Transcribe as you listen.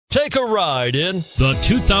Take a ride in the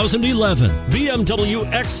 2011 BMW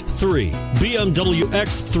X3. BMW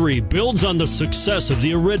X3 builds on the success of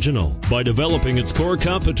the original by developing its core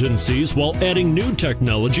competencies while adding new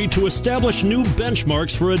technology to establish new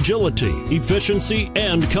benchmarks for agility, efficiency,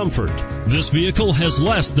 and comfort. This vehicle has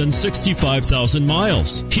less than 65,000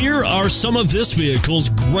 miles. Here are some of this vehicle's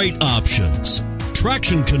great options: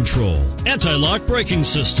 traction control, anti-lock braking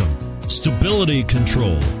system, stability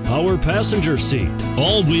control, power passenger seat,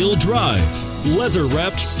 all-wheel drive,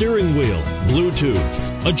 leather-wrapped steering wheel,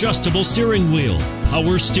 Bluetooth, adjustable steering wheel,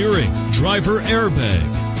 power steering, driver airbag.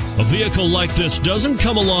 A vehicle like this doesn't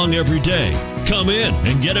come along every day. Come in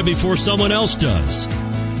and get it before someone else does.